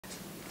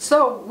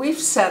So we've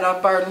set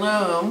up our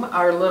loom,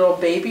 our little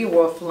baby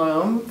wolf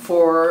loom,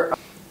 for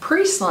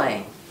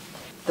pre-slaying.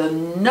 The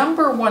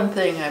number one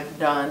thing I've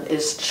done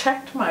is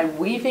checked my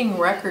weaving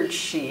record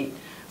sheet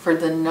for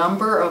the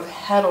number of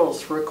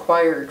heddles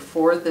required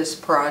for this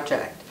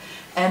project.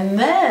 And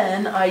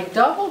then I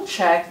double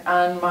checked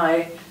on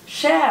my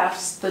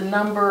shafts the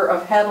number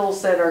of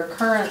heddles that are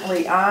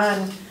currently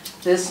on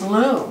this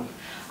loom.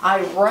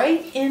 I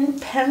write in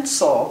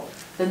pencil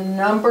the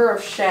number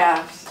of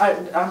shafts,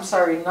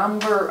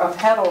 number of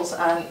heddles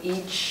on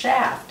each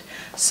shaft,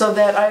 so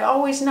that I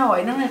always know.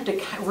 I don't have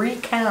to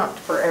recount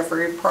for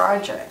every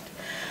project.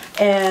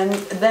 And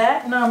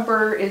that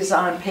number is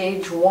on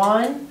page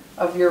 1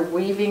 of your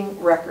weaving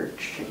record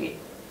sheet.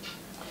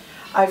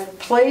 I've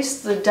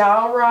placed the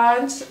dowel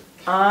rods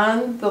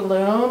on the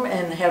loom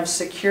and have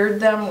secured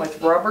them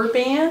with rubber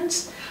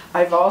bands.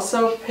 I've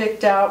also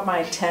picked out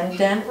my 10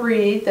 dent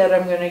reed that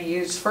I'm going to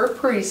use for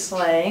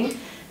pre-slaying.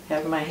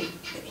 Have my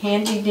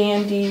handy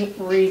dandy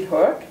reed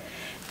hook,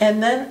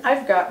 and then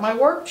I've got my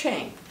warp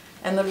chain.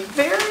 And the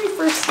very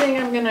first thing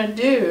I'm going to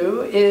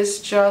do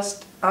is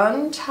just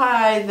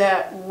untie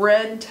that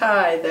red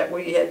tie that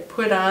we had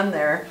put on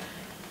there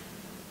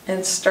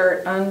and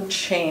start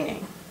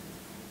unchaining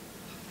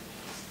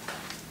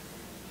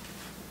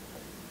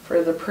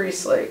for the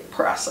pre-slay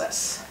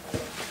process.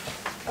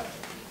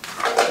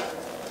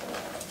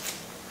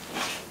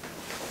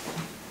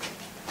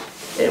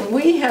 And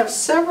we have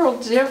several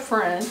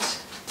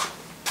different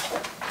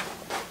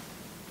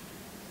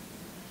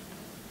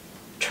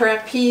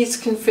trapeze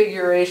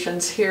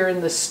configurations here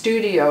in the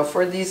studio.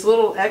 For these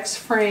little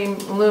X-frame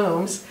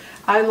looms,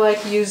 I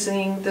like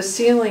using the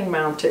ceiling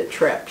mounted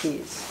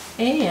trapeze.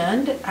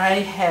 And I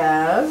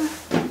have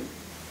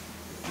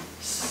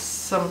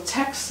some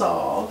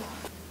Texol.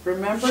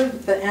 Remember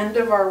the end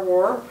of our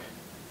warp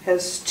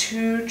has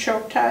 2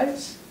 choke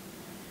ties?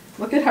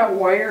 Look at how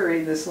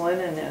wiry this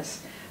linen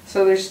is.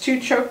 So there's 2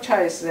 choke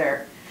ties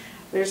there.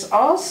 There's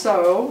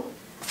also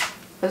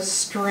a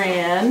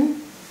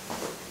strand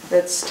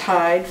that's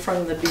tied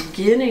from the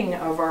beginning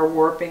of our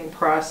warping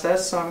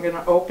process, so I'm going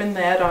to open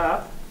that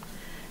up.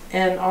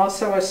 And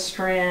also a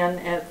strand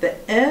at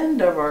the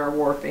end of our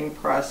warping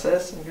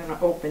process. I'm going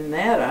to open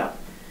that up,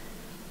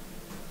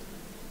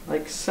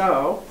 like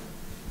so.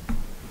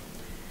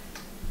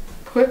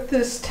 Put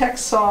this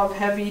Texol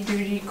heavy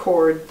duty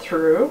cord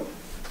through.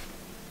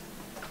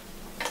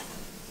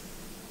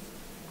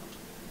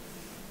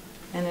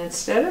 And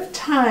instead of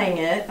tying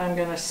it, I'm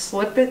going to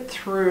slip it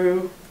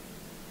through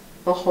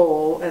the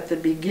hole at the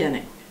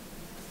beginning.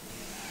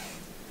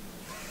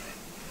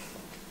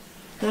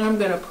 Then I'm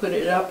going to put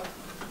it up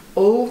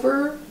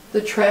over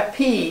the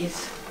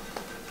trapeze,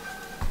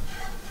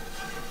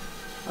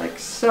 like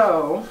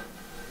so,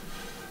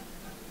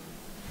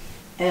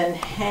 and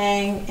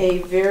hang a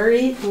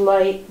very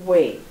light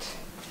weight.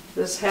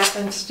 This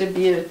happens to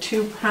be a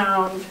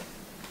 2-pound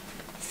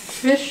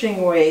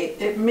fishing weight.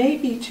 It may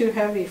be too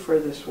heavy for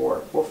this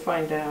warp. We'll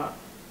find out.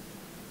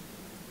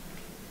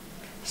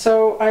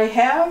 So I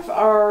have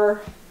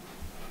our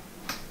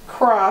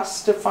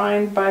cross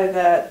defined by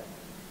that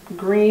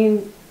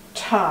green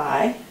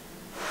tie,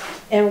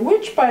 and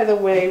which, by the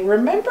way,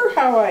 remember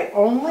how I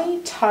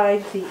only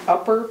tied the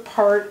upper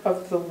part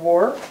of the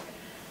warp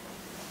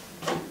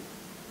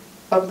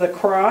of the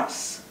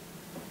cross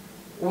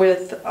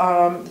with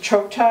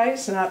choke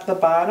ties, not the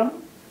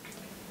bottom?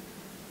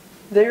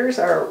 There's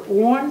our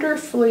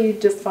wonderfully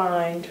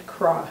defined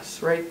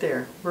cross right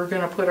there. We're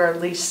going to put our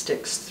least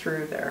sticks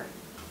through there.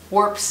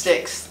 Warp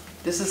sticks.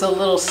 This is a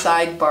little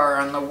sidebar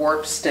on the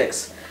warp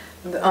sticks.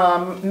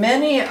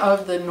 Many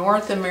of the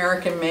North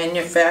American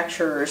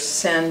manufacturers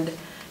send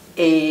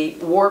a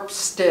warp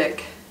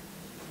stick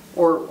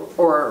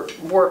or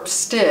warp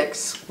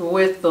sticks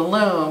with the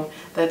loom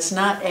that's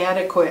not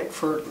adequate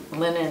for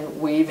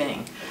linen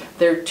weaving.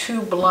 They're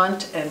too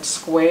blunt and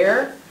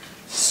square.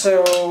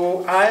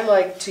 So I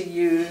like to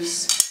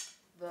use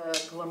the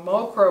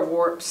Glamocra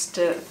warp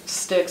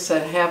sticks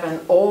that have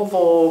an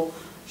oval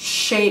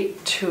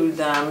shape to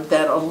them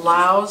that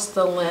allows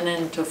the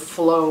linen to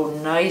flow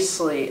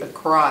nicely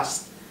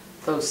across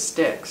those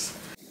sticks.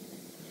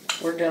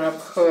 We're going to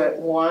put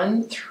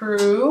one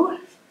through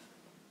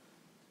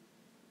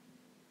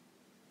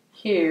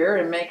here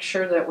and make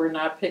sure that we're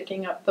not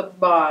picking up the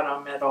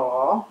bottom at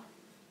all.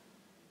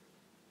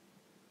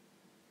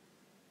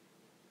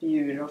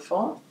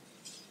 Beautiful.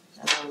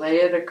 And I'll lay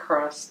it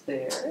across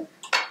there.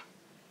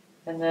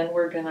 And then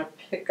we're going to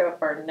pick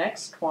up our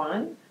next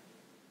one,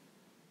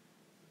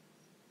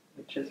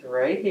 which is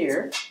right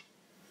here.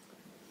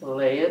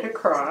 Lay it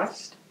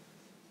across.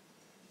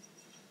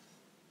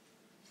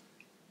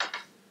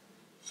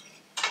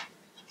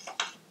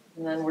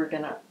 And then we're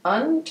going to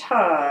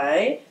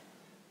untie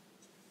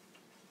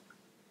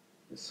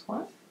this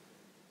one.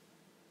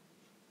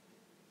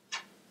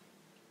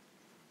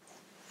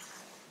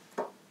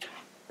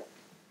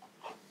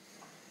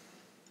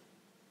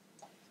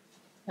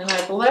 And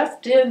I've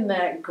left in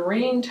that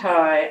green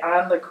tie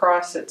on the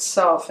cross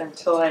itself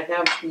until I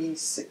have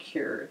these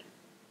secured.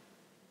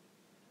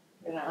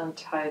 I'm going to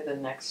untie the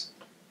next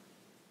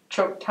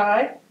choke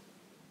tie.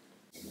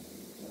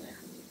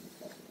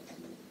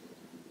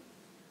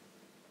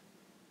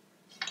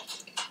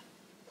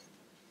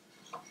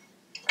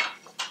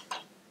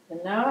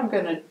 And now I'm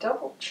going to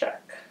double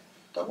check,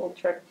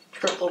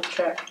 triple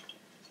check.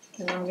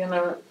 And I'm going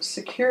to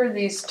secure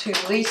these two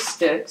leaf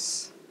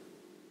sticks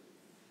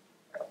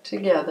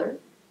together.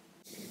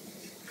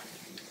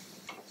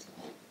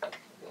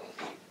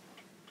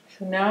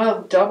 So now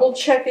I'll double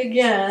check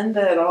again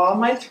that all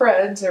my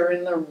threads are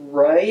in the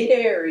right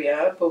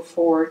area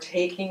before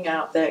taking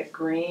out that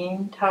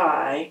green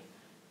tie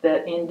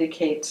that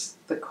indicates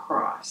the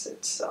cross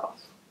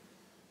itself.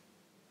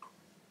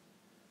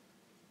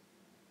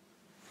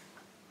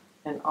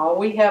 And all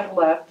we have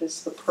left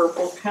is the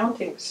purple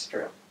counting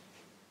strip.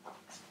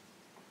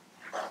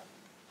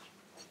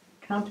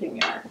 Counting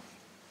yarn.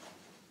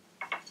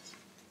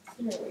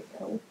 There we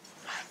go.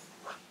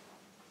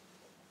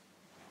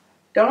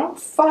 Don't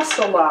fuss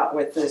a lot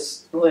with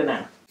this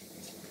linen.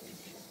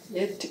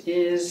 It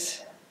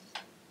is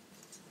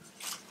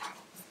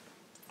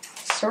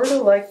sort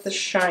of like The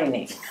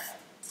Shining.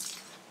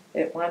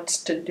 It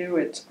wants to do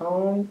its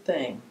own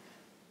thing.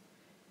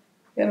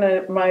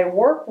 My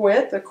warp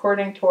width,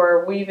 according to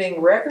our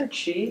weaving record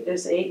sheet,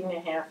 is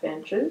 8.5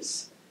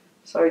 inches.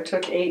 So I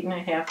took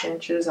 8.5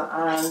 inches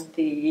on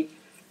the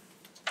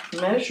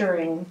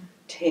measuring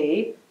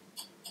tape,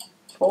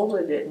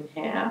 folded it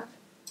in half,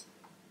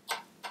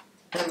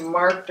 and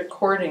marked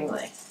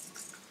accordingly.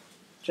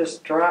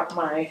 Just drop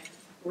my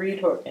reed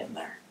hook in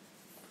there.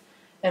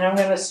 And I'm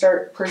going to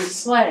start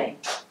pre-sleying.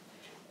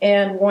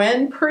 And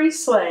when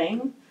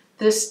pre-sleying,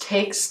 this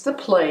takes the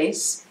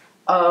place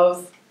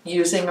of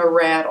using a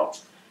rattle.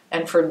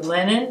 And for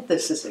linen,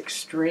 this is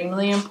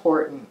extremely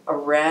important. A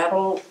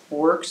rattle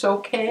works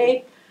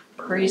okay.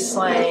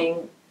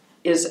 Pre-sleying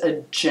is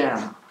a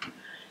gem.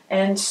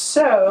 And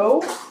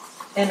so,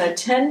 in a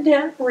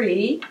 10-dent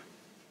reed,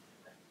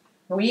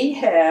 we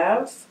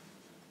have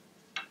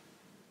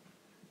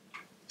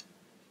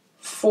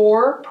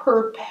 4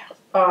 per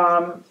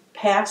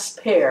pass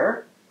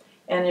pair.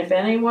 And if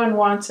anyone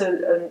wants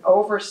an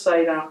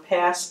oversight on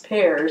pass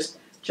pairs,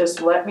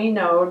 just let me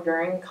know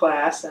during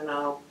class and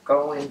I'll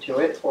go into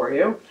it for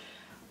you.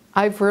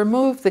 I've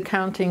removed the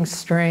counting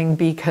string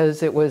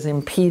because it was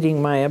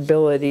impeding my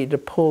ability to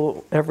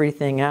pull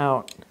everything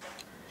out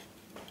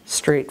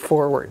straight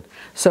forward.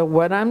 So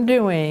what I'm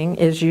doing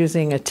is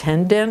using a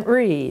 10-dent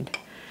reed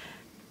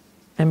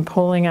and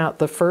pulling out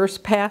the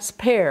first pass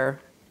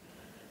pair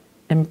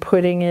and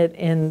putting it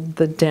in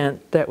the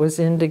dent that was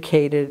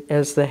indicated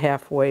as the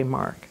halfway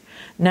mark.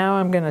 Now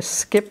I'm going to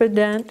skip a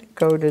dent,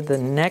 go to the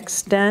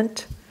next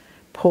dent,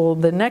 pull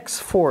the next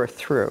 4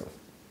 through.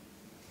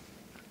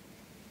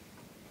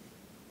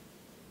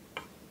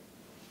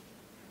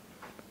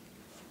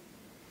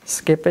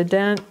 Skip a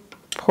dent,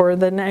 pull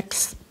the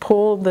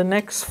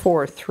next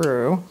 4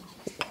 through.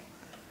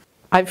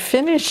 I've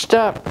finished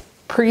up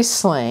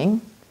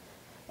pre-sleying,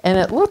 and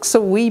it looks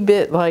a wee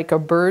bit like a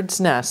bird's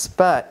nest,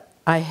 but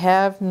I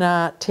have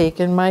not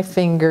taken my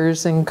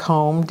fingers and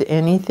combed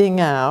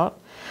anything out.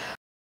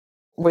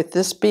 With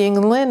this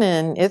being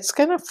linen, it's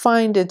going to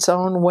find its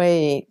own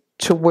way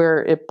to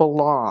where it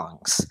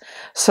belongs.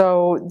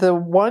 So the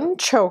one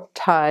choke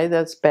tie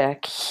that's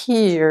back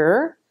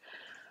here,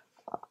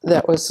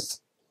 that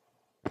was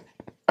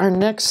our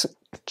next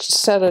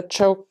set of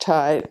choke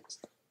ties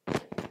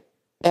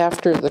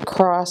after the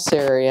cross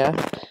area,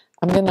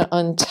 I'm going to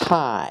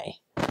untie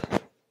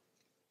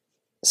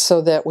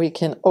so that we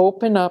can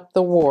open up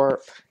the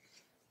warp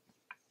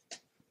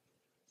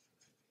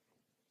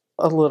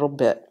a little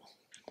bit.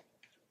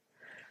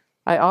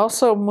 I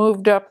also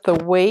moved up the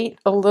weight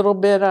a little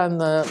bit on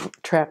the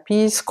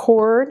trapeze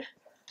cord.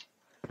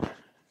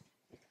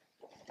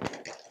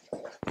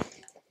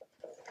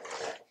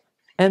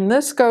 And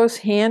this goes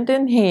hand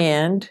in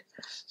hand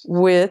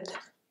with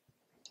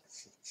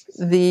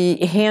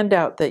the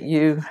handout that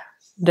you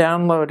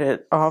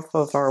downloaded off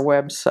of our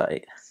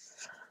website.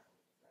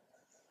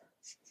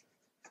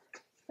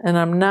 And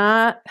I'm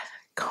not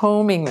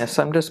combing this,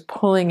 I'm just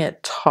pulling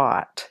it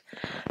taut.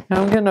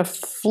 Now I'm going to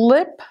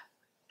flip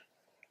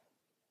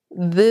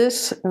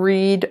this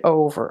reed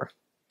over.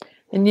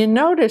 And you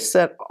notice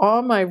that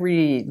all my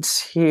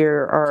reeds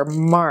here are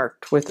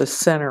marked with a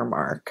center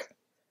mark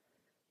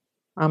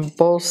on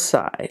both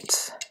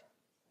sides.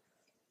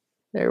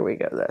 There we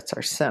go, that's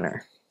our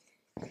center.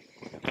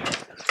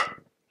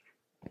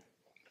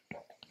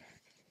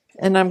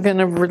 And I'm going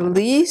to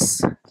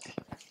release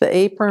the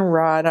apron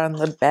rod on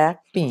the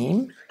back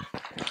beam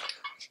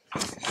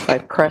by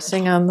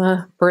pressing on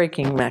the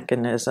braking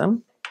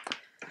mechanism.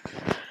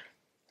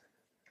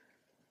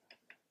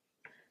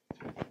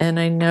 And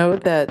I know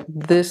that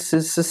this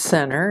is the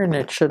center and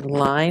it should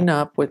line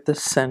up with the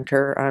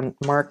center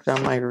marked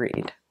on my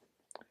reed.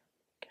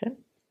 Okay.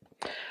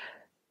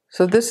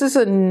 So this is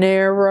a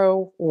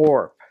narrow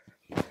warp.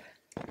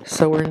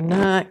 So we're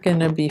not going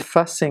to be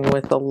fussing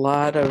with a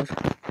lot of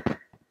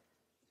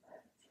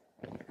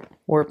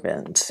warp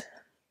ends.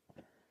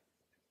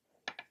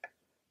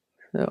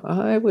 So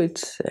I would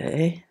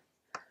say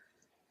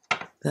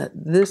that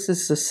this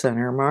is the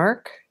center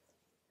mark,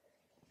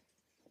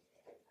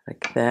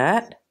 like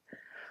that.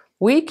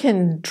 We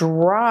can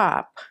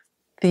drop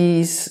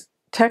these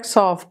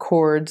Texolf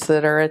cords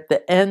that are at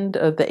the end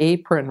of the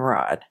apron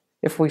rod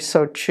if we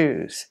so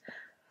choose.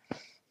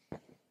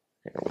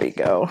 There we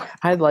go.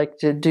 I like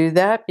to do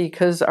that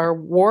because our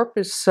warp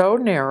is so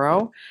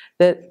narrow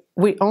that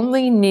we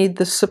only need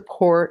the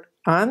support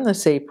on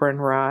this apron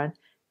rod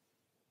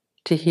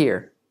to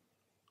here.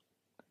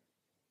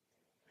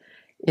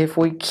 If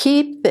we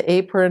keep the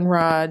apron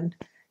rod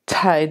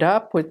tied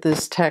up with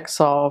this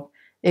Texolf,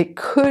 it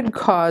could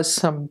cause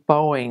some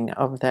bowing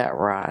of that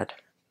rod.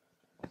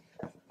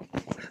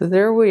 So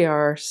there we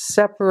are,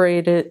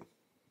 separated.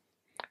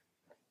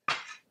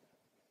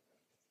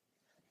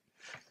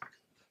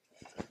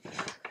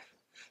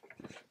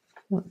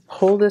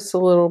 Pull this a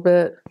little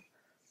bit,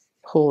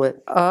 pull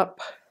it up.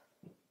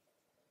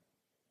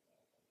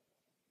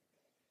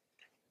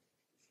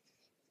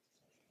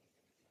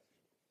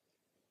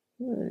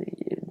 What are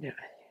you doing?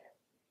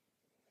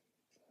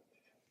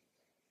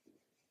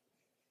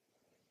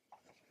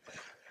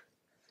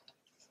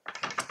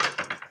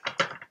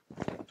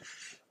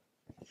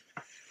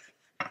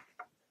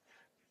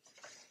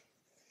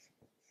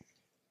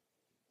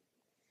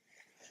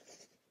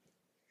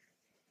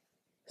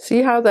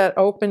 See how that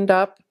opened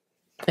up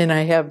and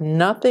I have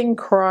nothing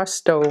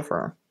crossed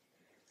over.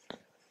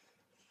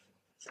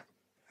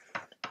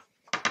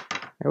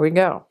 There we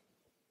go.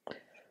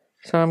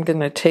 So I'm going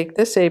to take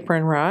this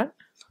apron rod,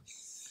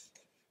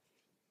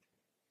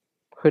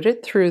 put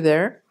it through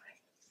there,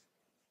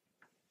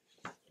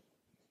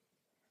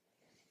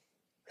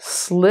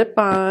 slip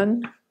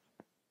on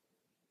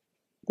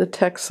the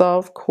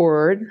Texolf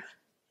cord,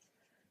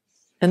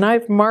 and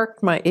I've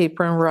marked my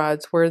apron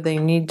rods where they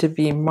need to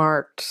be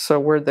marked, so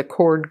where the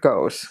cord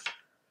goes.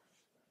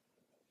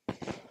 I'm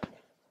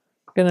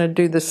going to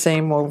do the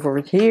same over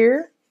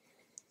here.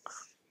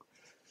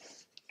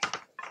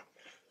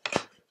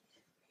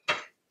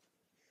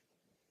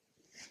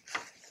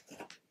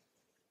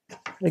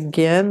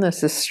 Again,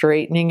 this is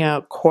straightening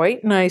out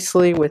quite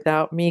nicely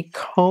without me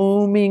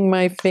combing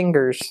my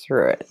fingers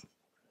through it.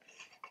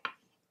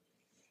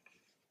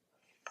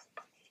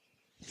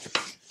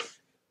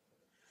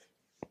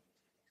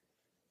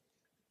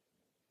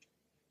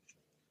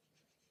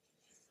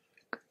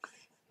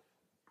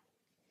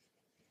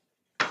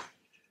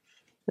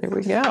 There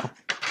we go.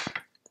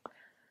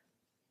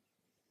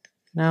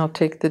 Now I'll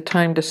take the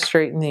time to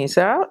straighten these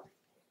out.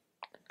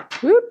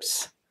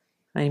 Whoops,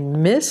 I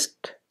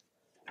missed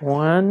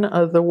one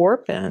of the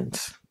warp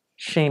ends.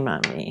 Shame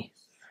on me.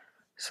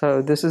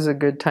 So this is a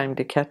good time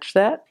to catch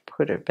that.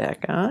 Put it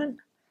back on.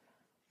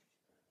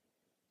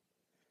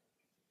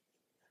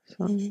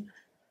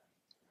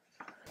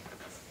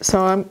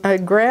 So I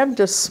grabbed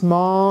a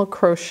small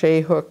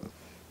crochet hook.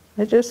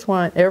 I just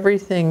want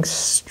everything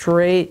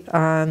straight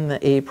on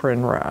the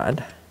apron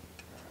rod.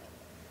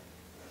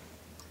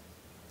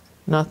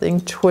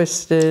 Nothing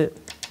twisted.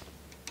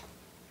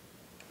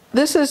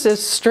 This is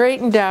as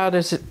straightened out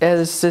as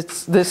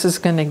this is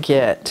going to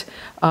get.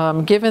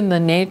 Given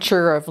the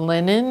nature of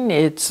linen,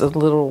 it's a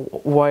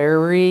little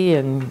wiry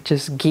and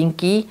just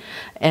ginky,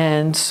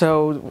 and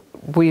so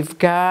we've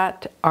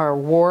got our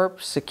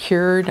warp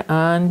secured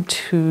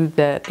onto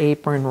that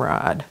apron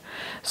rod.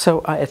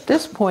 So at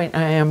this point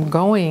I am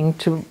going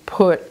to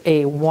put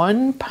a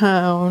 1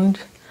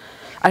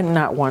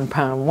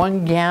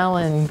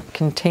 gallon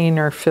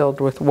container filled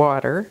with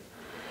water.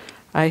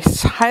 I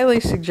highly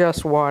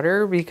suggest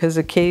water because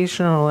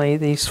occasionally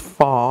these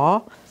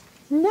fall.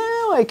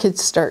 Now I could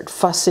start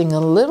fussing a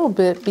little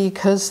bit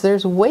because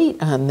there's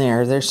weight on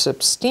there. There's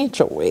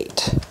substantial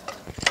weight.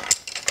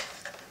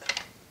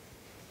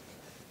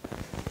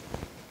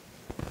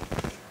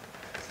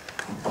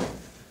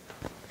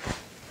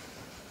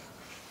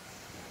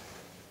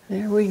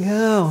 There we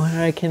go.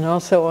 I can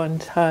also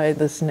untie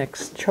this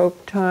next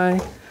choke tie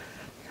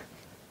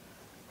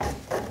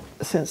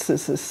since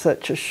this is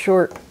such a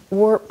short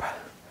warp.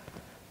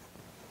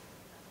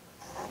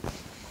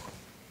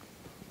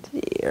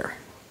 There.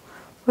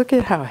 Look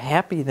at how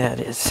happy that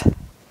is.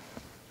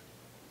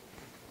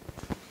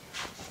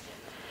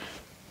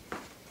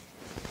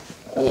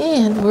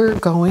 And we're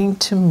going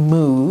to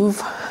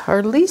move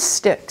our lease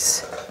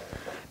sticks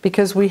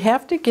because we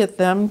have to get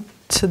them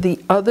to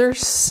the other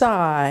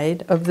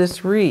side of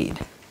this reed.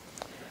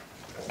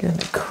 I'm going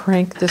to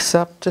crank this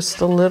up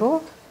just a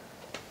little.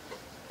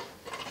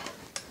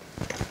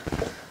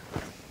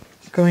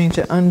 Going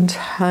to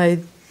untie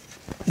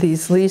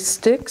these lease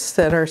sticks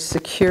that are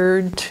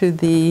secured to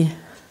the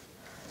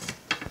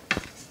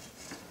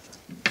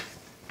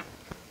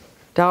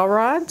dowel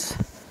rods.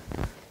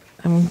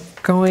 I'm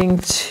going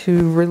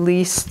to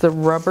release the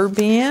rubber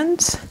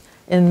bands.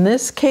 In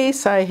this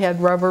case, I had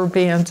rubber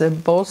bands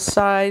at both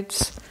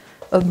sides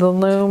of the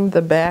loom,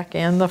 the back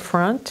and the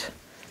front.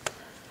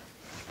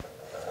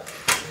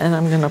 And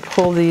I'm going to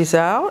pull these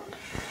out.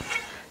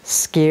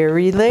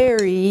 Scary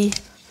Larry.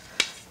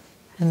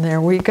 And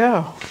there we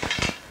go.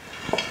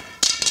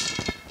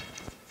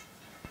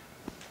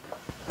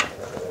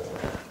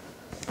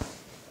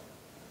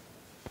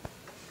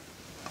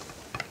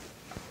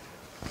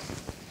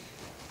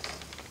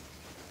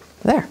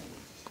 There.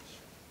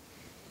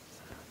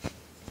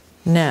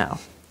 Now,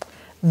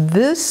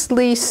 this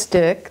lee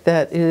stick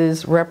that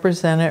is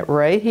represented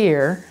right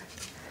here,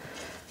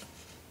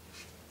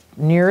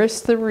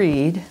 nearest the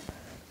reed,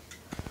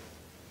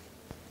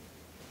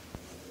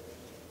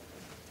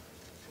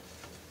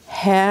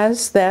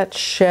 has that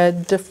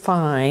shed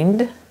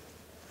defined.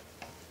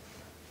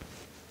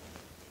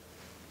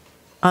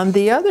 On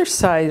the other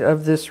side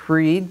of this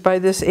reed by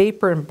this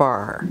apron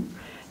bar.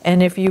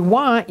 And if you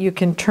want, you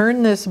can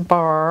turn this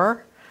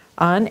bar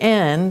on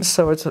end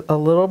so it's a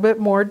little bit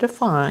more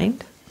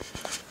defined.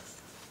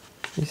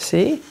 You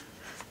see?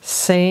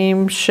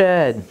 Same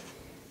shed.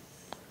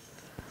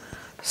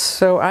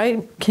 So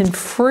I can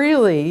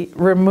freely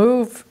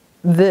remove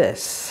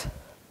this,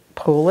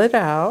 pull it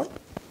out,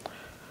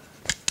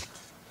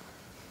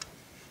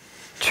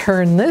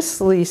 turn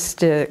this lee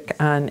stick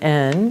on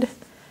end,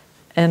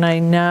 and I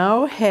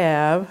now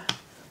have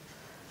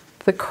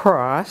the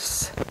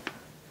cross.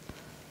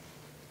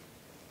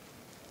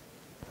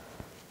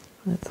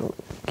 That's a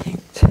little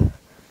kinked.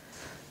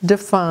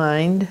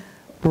 Defined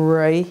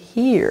right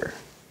here.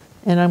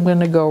 And I'm going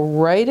to go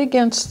right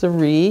against the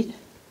reed,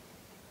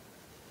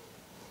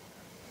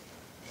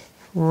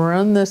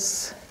 run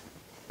this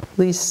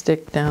lee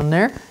stick down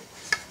there.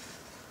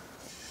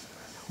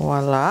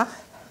 Voila.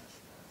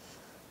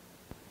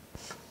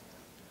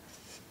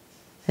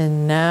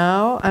 And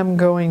now I'm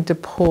going to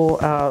pull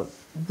out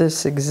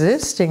this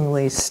existing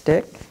lee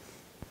stick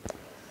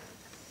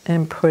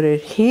and put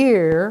it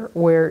here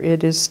where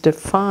it is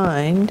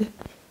defined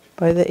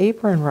by the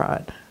apron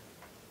rod.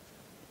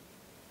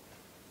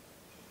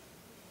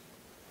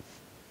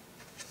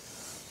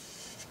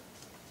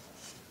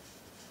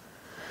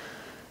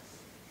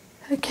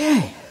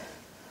 Okay.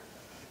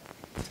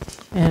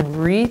 And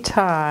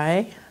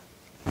retie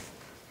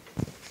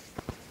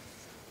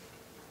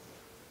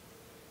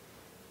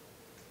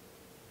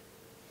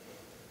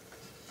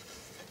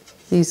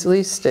these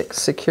lee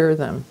sticks, secure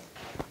them.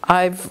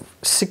 I've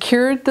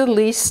secured the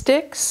lee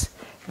sticks.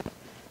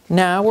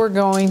 Now we're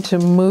going to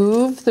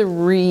move the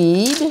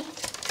reed.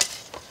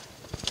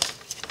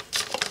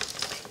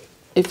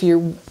 If your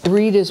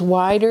reed is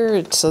wider,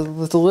 it's a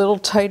little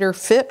tighter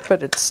fit,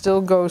 but it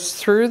still goes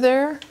through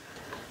there.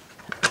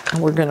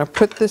 And we're going to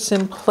put this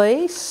in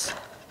place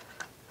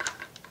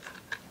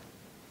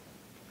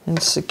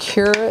and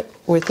secure it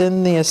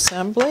within the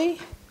assembly.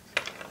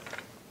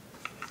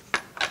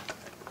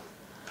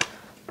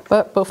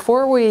 But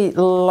before we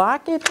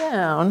lock it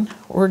down,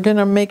 we're going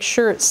to make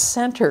sure it's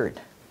centered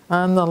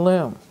on the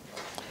loom.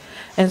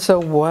 And so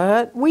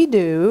what we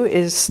do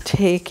is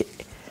take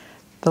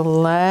the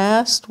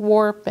last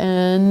warp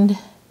end,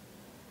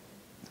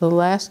 the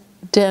last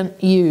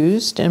dent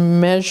used, and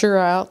measure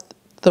out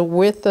the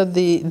width of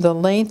the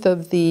length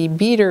of the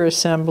beater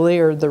assembly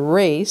or the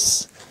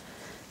race,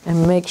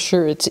 and make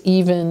sure it's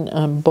even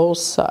on both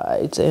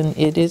sides, and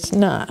it is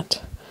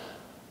not.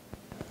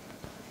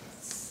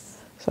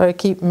 So I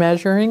keep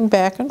measuring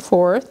back and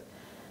forth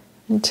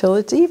until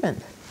it's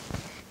even.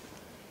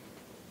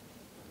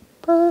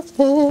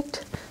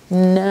 Perfect.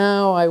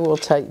 Now I will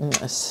tighten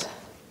this.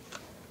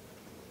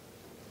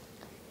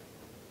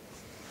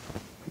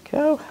 There we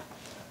go.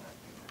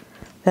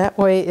 That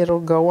way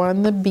it'll go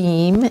on the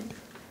beam,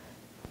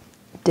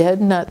 dead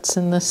nuts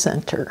in the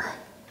center.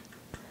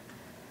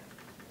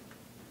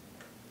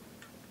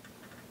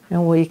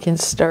 And we can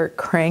start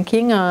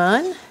cranking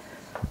on.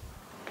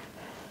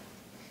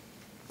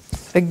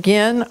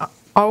 Again,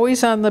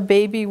 always on the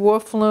Baby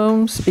Wolf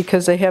looms,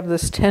 because they have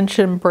this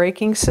tension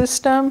braking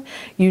system,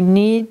 you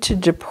need to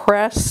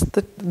depress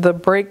the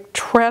brake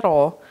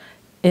treadle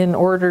in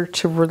order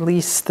to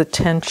release the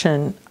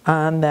tension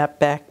on that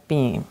back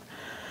beam.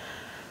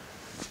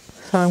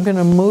 So I'm going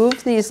to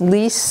move these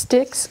lee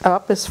sticks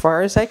up as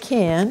far as I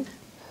can,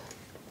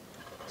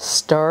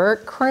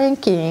 start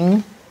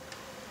cranking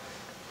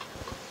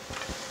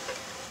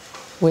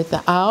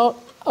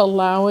without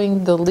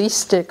allowing the lee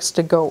sticks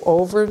to go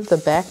over the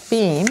back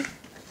beam.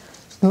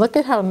 And look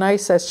at how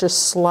nice that's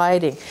just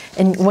sliding.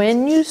 And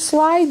when you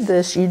slide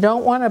this, you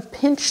don't want to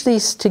pinch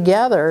these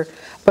together,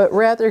 but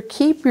rather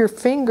keep your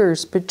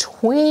fingers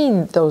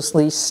between those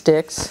lee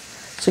sticks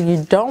so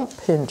you don't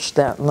pinch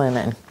that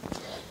linen.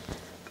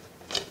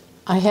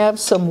 I have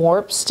some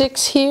warp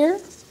sticks here,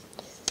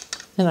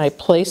 and I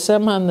place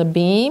them on the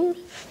beam.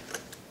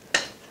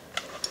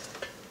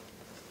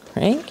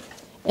 Right?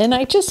 And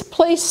I just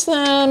place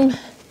them,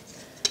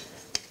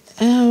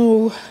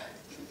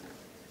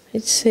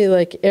 I'd say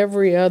like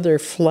every other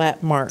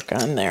flat mark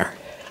on there.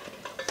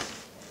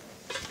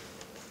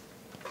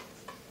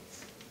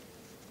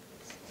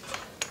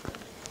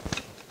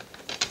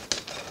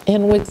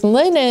 And with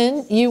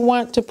linen, you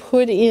want to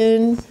put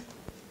in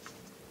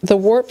the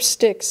warp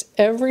sticks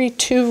every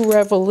 2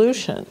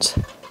 revolutions.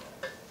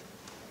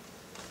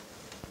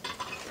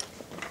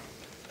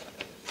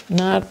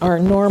 Not our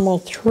normal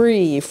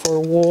 3 for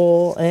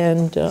wool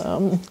and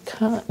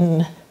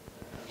cotton.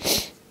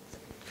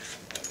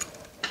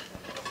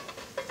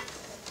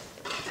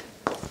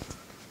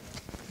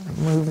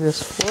 Move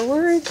this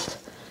forward,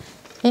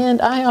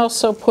 And I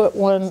also put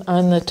one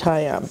on the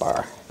tie-on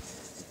bar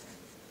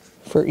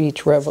for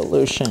each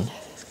revolution.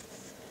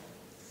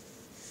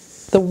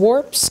 The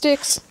warp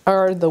sticks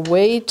are the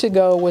way to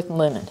go with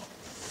linen.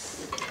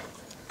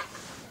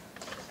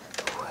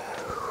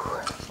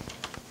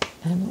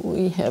 And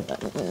we have a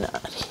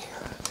knot here.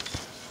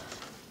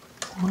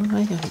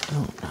 Why, I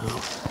don't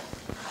know.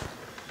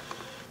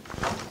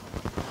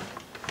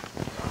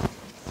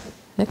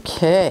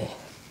 Okay,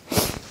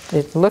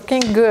 it's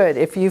looking good.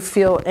 If you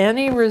feel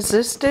any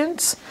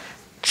resistance,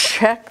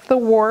 check the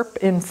warp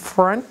in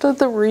front of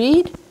the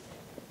reed.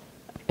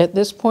 At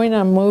this point,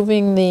 I'm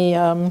moving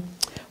the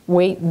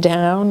weight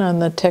down on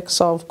the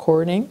Texsolve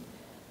cording.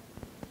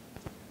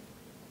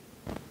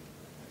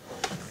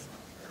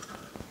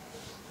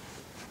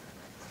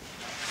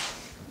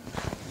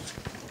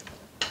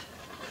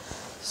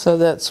 So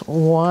that's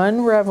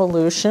one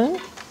revolution.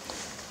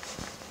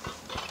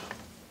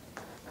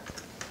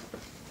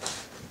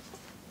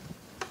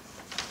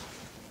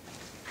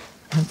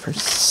 And for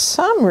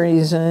some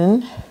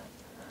reason,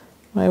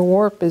 my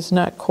warp is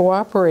not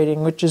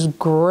cooperating, which is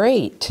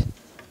great.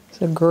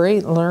 It's a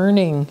great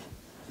learning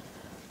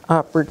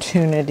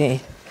opportunity.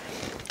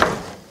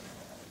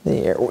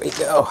 There we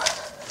go.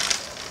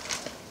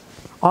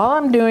 All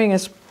I'm doing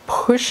is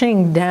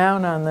pushing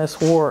down on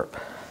this warp.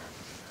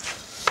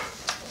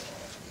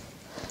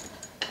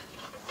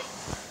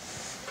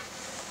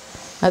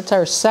 That's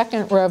our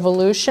second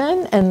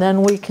revolution, and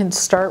then we can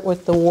start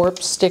with the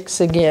warp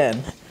sticks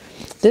again.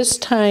 This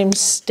time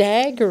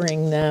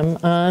staggering them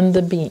on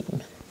the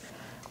beam.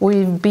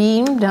 We've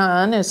beamed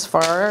on as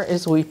far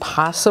as we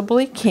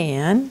possibly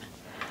can.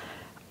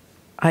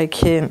 I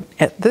can,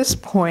 at this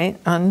point,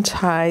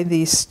 untie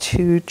these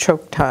two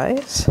choke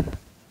ties.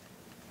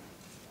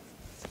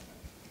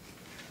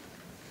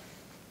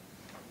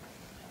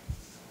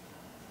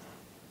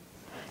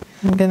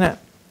 I'm going to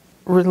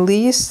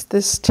release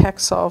this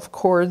Texsolve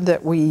cord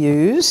that we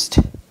used,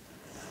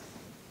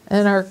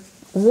 and our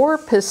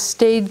warp has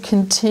stayed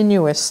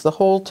continuous the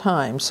whole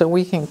time, so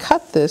we can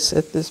cut this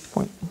at this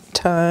point in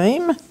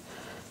time.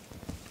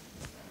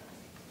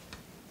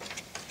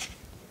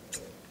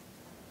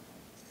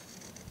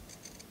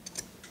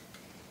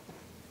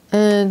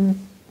 And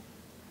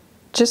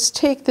just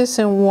take this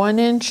in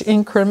 1-inch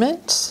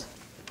increments.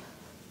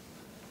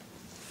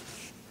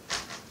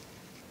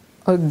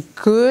 A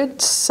good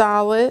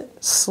solid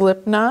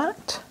slip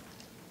knot.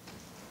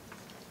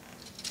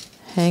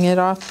 Hang it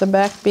off the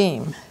back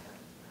beam.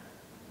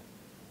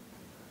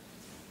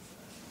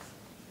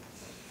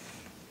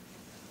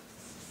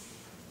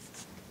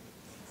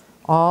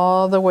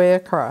 All the way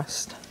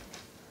across.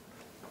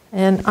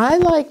 And I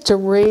like to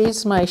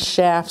raise my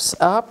shafts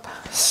up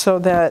so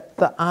that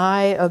the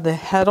eye of the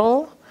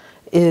heddle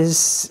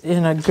is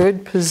in a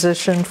good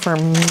position for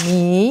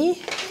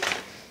me.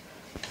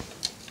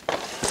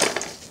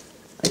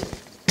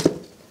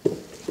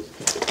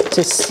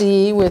 To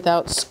see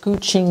without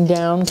scooching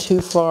down too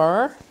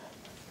far.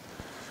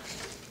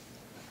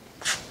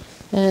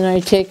 And I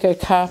take a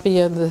copy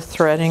of the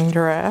threading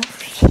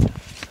draft,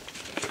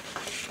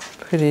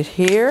 put it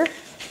here,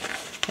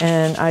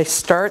 and I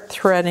start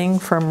threading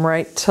from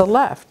right to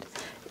left.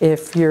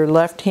 If you're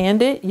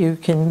left-handed, you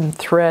can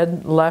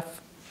thread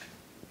left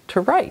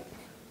to right.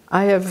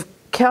 I have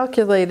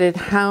calculated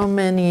how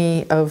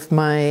many of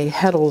my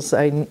heddles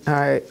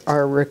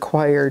are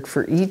required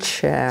for each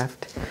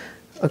shaft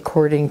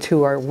according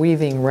to our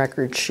weaving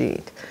record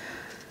sheet.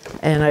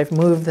 And I've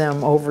moved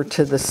them over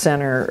to the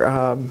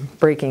center,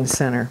 breaking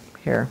center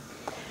here.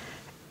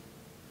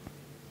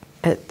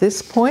 At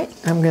this point,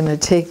 I'm going to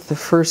take the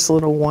first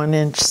little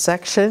 1-inch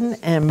section,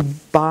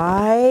 and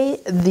by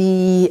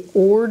the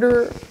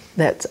order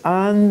that's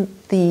on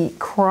the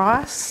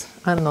cross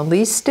on the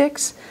least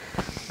sticks,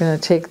 I'm going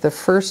to take the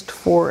first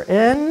 4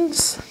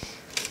 ends,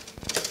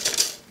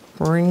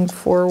 bring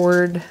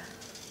forward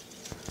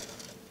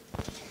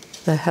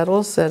the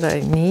heddles that I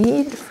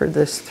need for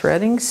this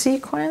threading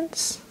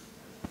sequence.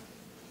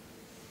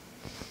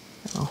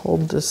 I'll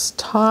hold this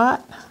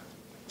taut.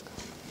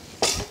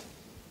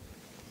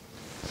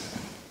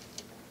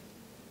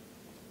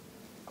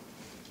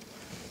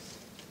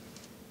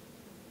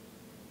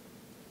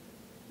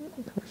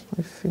 Of course,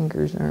 my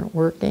fingers aren't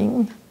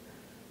working.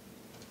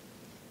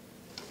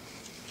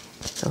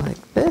 So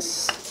like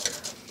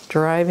this,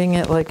 driving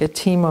it like a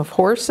team of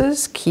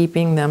horses,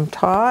 keeping them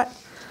taut,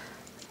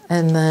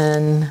 and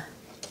then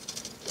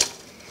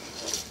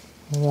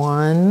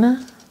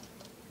 1,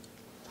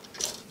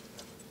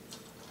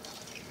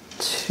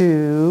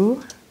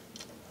 2,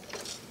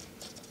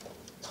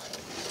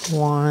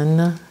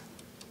 1,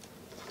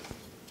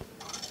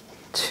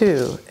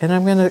 2, and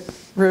I'm going to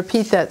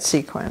repeat that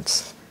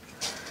sequence.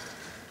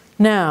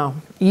 Now,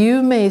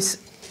 you may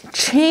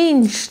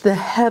change the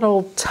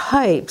heddle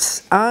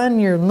types on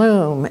your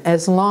loom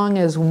as long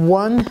as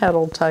one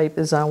heddle type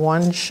is on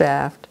one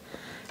shaft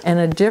and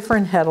a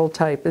different heddle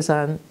type is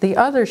on the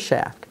other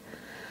shaft.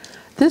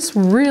 This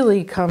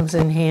really comes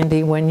in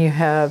handy when you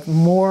have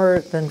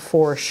more than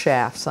 4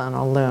 shafts on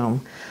a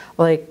loom.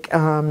 Like,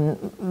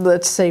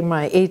 let's say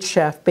my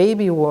 8-shaft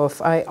Baby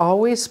Wolf, I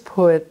always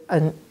put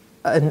an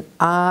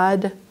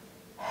odd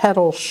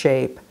heddle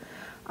shape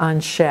on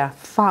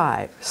shaft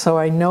 5, so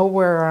I know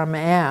where I'm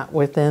at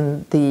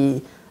within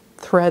the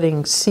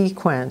threading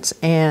sequence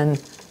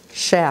and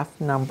shaft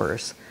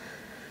numbers.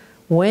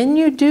 When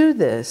you do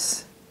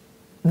this,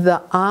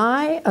 the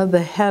eye of the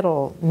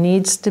heddle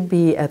needs to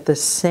be at the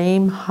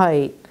same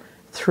height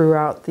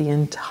throughout the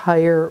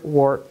entire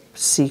warp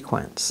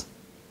sequence.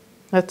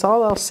 That's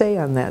all I'll say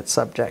on that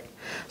subject.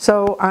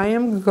 So I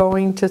am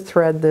going to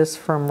thread this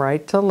from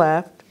right to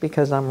left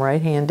because I'm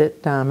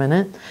right-handed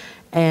dominant,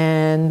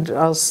 and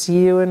I'll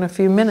see you in a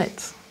few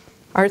minutes.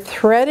 Our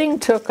threading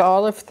took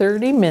all of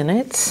 30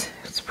 minutes.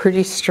 It's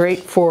pretty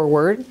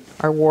straightforward.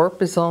 Our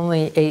warp is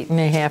only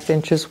 8.5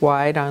 inches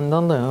wide on the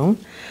loom.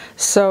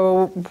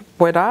 So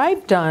what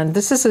I've done,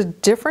 this is a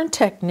different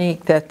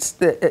technique that's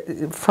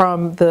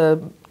from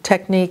the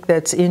technique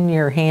that's in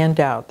your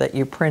handout that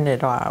you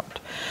printed out.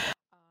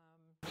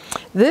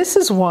 This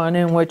is one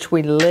in which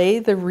we lay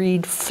the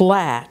reed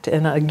flat,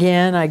 and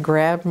again I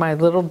grabbed my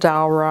little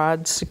dowel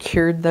rods,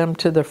 secured them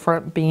to the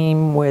front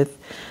beam with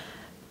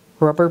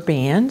rubber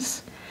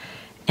bands,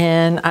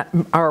 and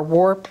our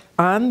warp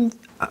on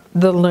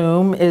the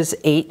loom is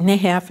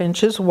 8.5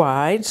 inches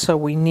wide, so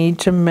we need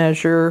to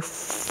measure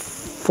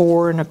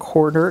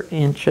 4.25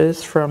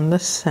 inches from the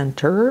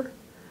center.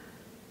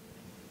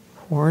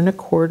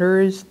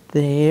 4.25 is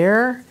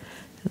there,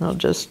 and I'll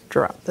just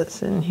drop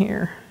this in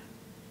here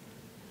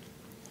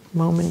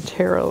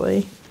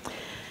momentarily.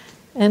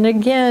 And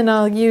again,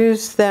 I'll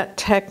use that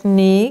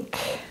technique,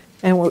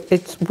 and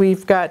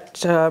we've got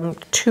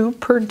 2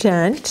 per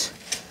dent.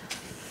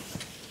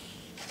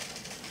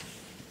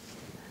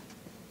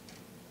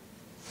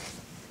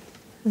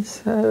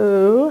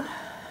 So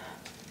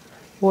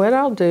what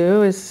I'll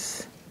do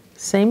is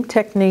same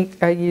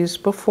technique I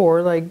used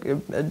before, like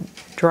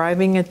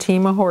driving a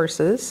team of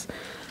horses.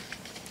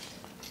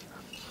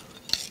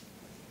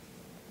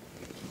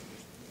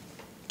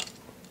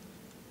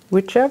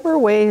 Whichever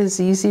way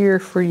is easier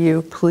for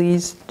you,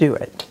 please do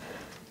it.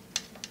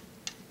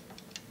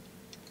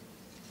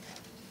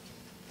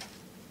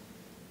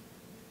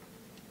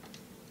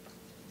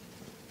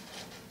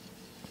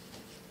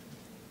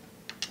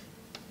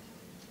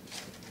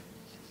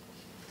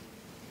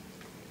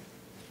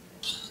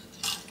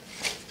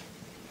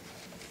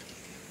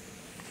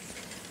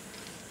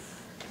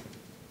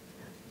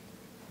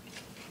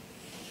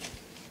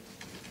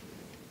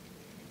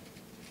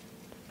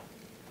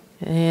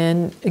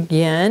 And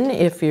again,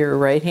 if you're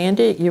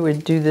right-handed, you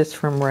would do this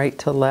from right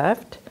to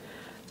left.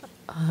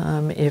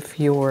 If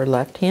you're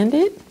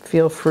left-handed,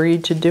 feel free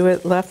to do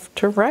it left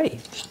to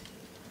right.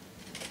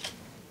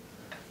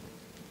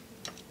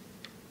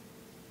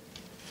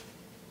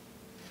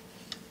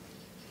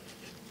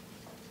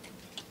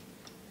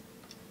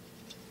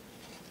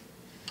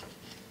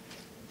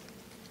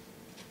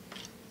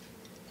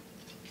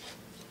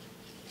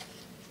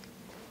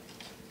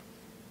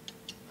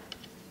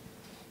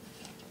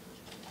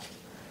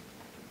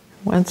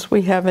 Once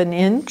we have an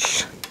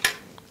inch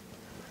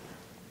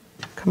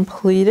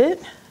completed,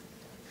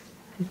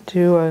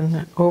 do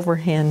an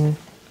overhand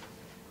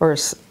or a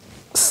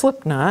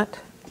slip knot,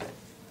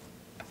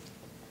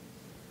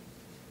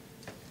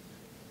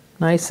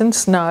 nice and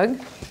snug,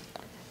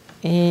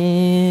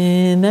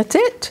 and that's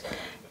it.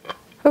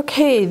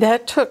 Okay,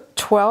 that took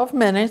 12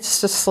 minutes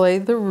to slay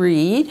the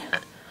reed,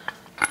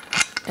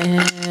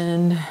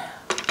 and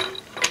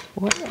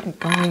what I'm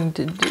going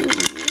to do,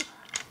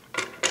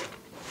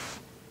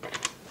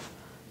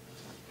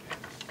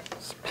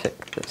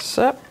 this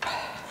up.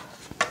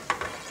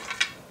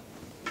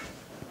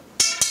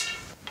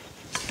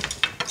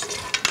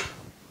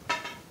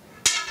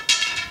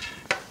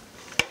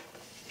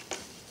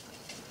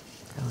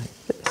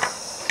 Like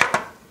this.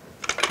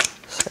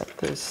 Set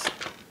this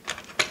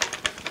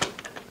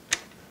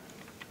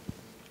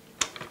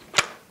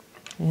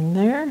in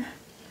there.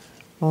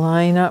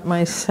 Line up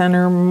my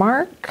center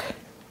mark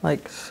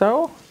like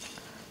so.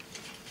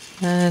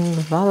 And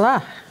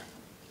voila.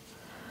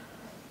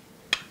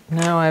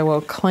 Now I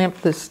will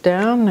clamp this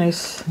down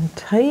nice and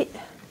tight.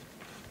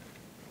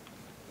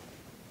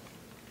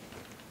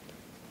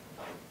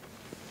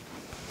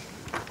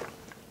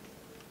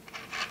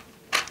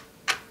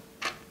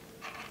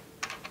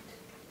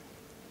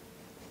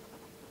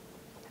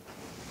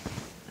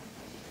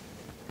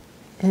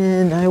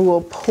 And I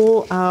will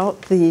pull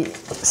out the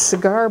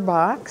cigar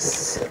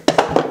box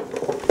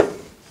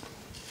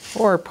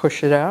or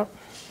push it out.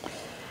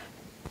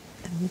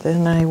 And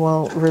then I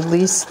will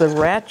release the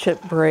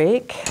ratchet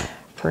brake,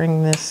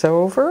 bring this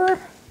over.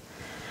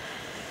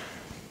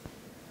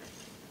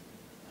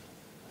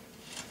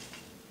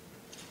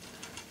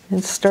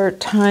 And start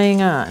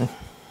tying on.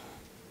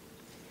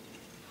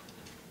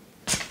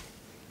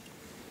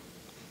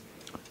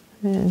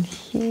 And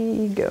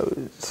he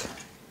goes.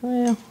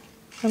 Well,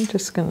 I'm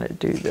just going to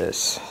do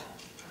this.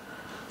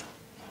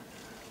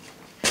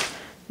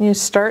 You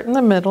start in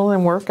the middle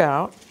and work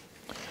out.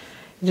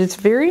 It is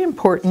very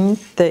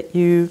important that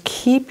you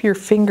keep your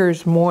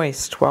fingers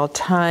moist while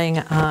tying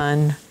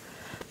on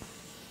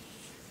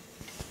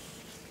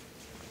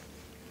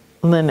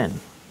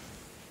linen.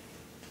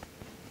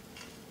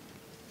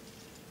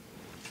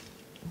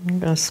 I'm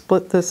going to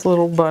split this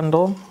little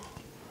bundle,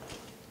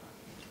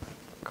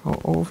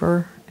 go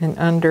over and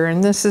under,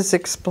 and this is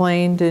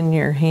explained in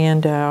your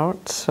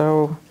handout,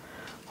 so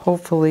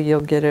hopefully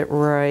you'll get it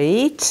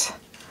right.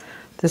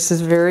 This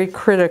is very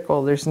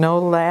critical. There's no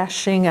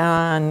lashing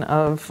on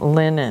of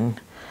linen.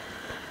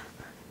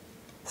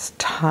 It's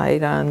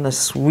tied on the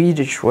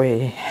Swedish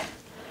way.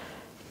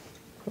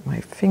 Put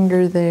my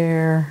finger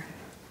there,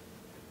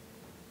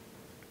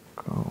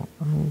 go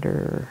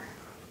under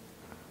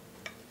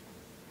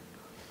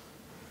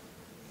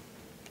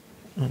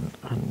and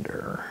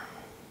under.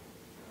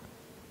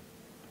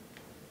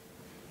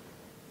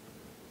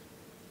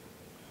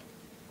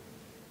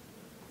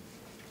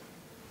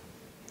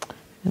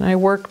 And I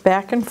work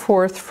back and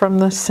forth from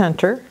the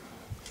center.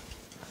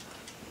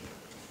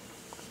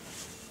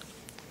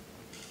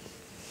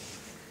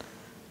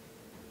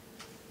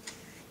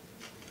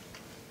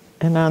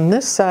 And on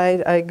this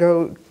side, I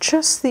go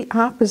just the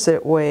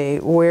opposite way,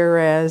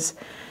 whereas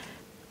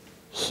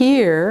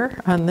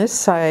here on this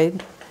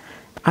side,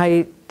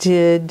 I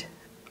did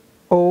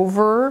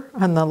over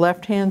on the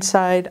left-hand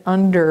side,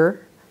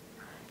 under,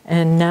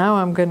 and now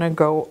I'm going to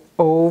go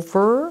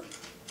over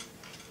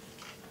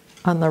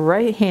on the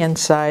right-hand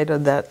side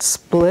of that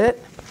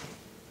split.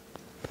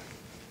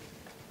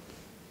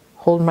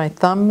 Hold my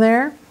thumb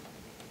there,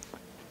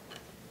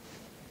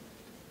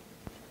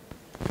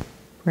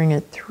 bring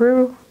it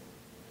through.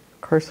 Of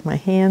course, my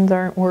hands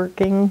aren't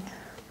working.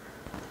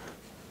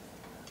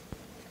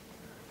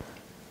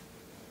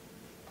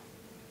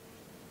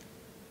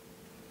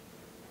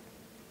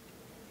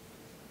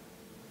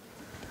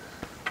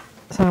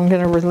 So I'm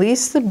going to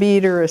release the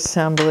beater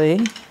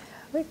assembly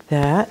like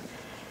that.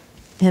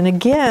 And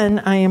again,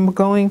 I am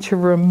going to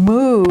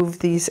remove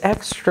these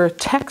extra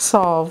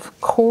Texsolve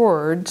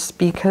cords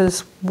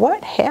because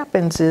what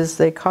happens is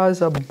they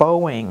cause a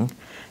bowing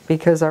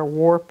because our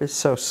warp is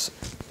so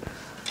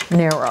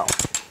narrow.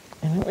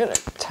 And I'm going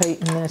to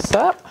tighten this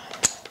up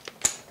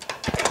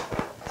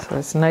so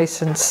it's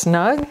nice and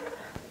snug.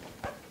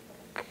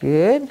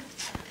 Good.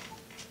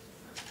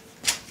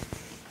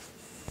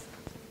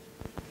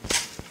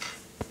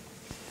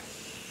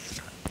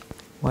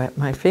 Wet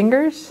my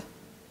fingers.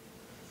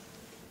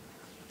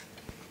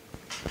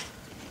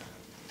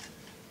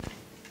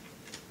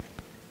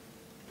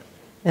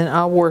 And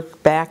I'll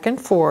work back and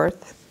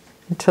forth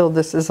until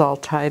this is all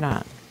tied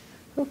on.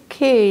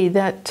 Okay,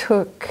 that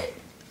took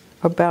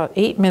about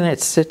 8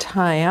 minutes to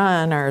tie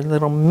on our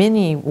little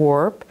mini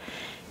warp.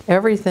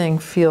 Everything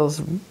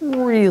feels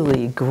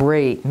really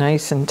great,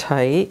 nice and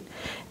tight.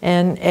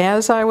 And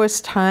as I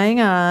was tying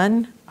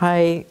on,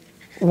 I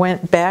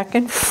went back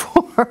and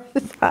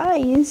forth, hi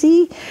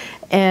Izzy,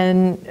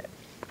 and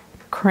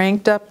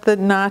cranked up the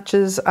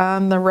notches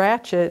on the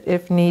ratchet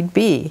if need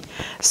be.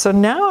 So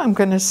now I'm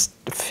going to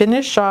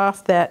finish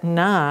off that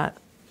knot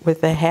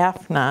with a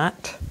half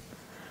knot.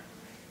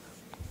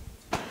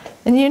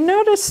 And you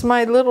notice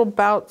my little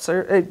bouts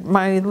are,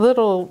 my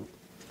little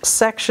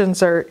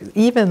sections are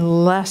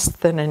even less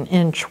than an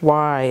inch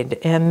wide,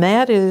 and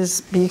that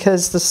is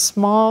because the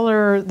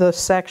smaller the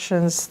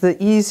sections,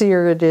 the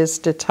easier it is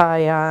to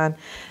tie on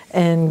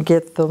and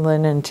get the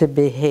linen to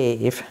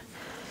behave.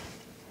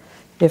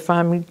 If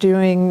I'm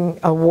doing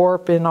a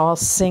warp in all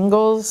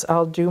singles,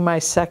 I'll do my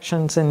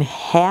sections in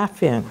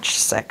 1/2 inch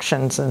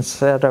sections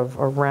instead of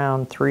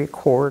around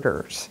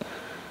 3/4.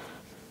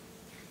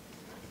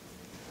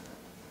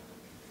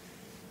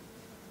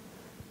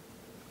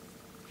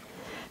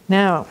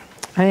 Now,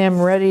 I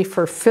am ready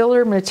for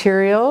filler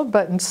material,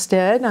 but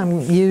instead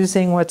I'm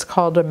using what's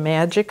called a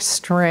magic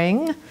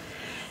string.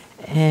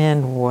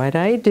 And what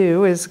I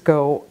do is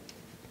go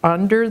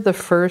under the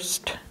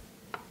first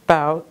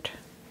bout,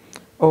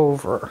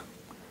 over,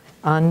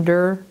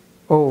 under,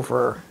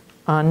 over,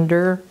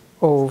 under,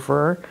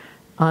 over,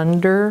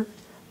 under,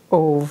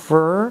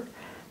 over,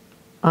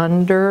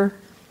 under,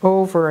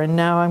 over. And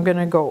now I'm going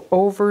to go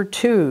over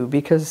 2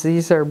 because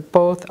these are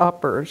both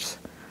uppers.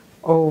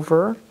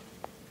 Over,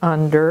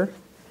 under,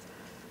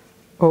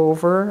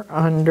 over,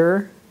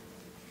 under,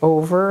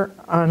 over,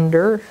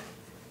 under,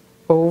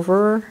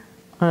 over,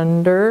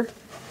 under,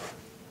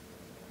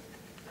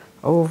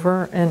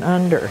 over, and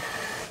under.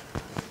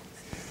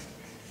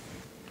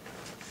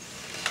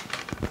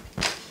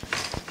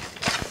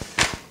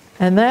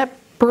 And that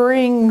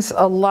brings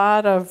a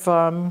lot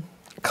of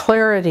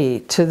clarity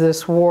to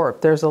this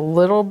warp. There's a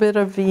little bit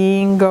of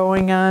V-ing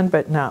going on,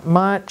 but not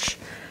much.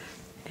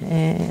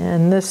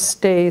 And this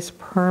stays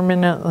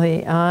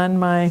permanently on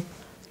my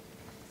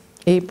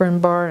apron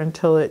bar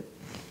until it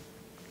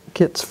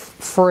gets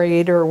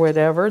frayed or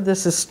whatever.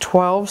 This is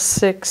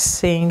 12/6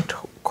 seine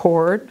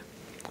cord.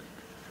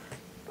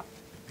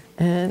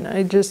 And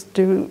I just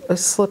do a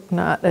slip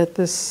knot at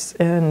this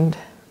end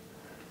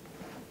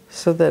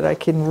so that I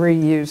can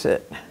reuse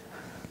it.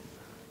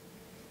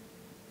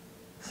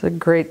 It's a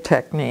great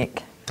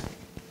technique.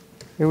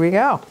 Here we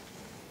go.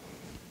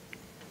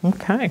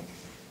 Okay.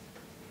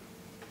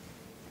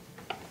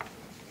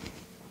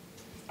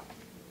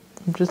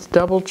 I'm just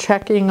double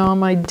checking all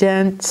my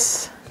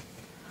dents,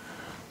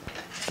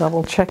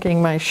 double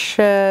checking my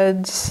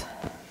sheds,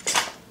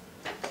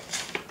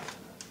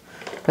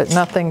 but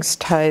nothing's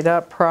tied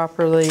up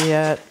properly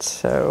yet,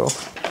 so,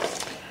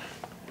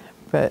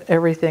 but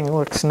everything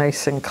looks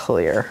nice and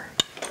clear.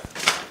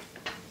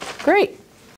 Great.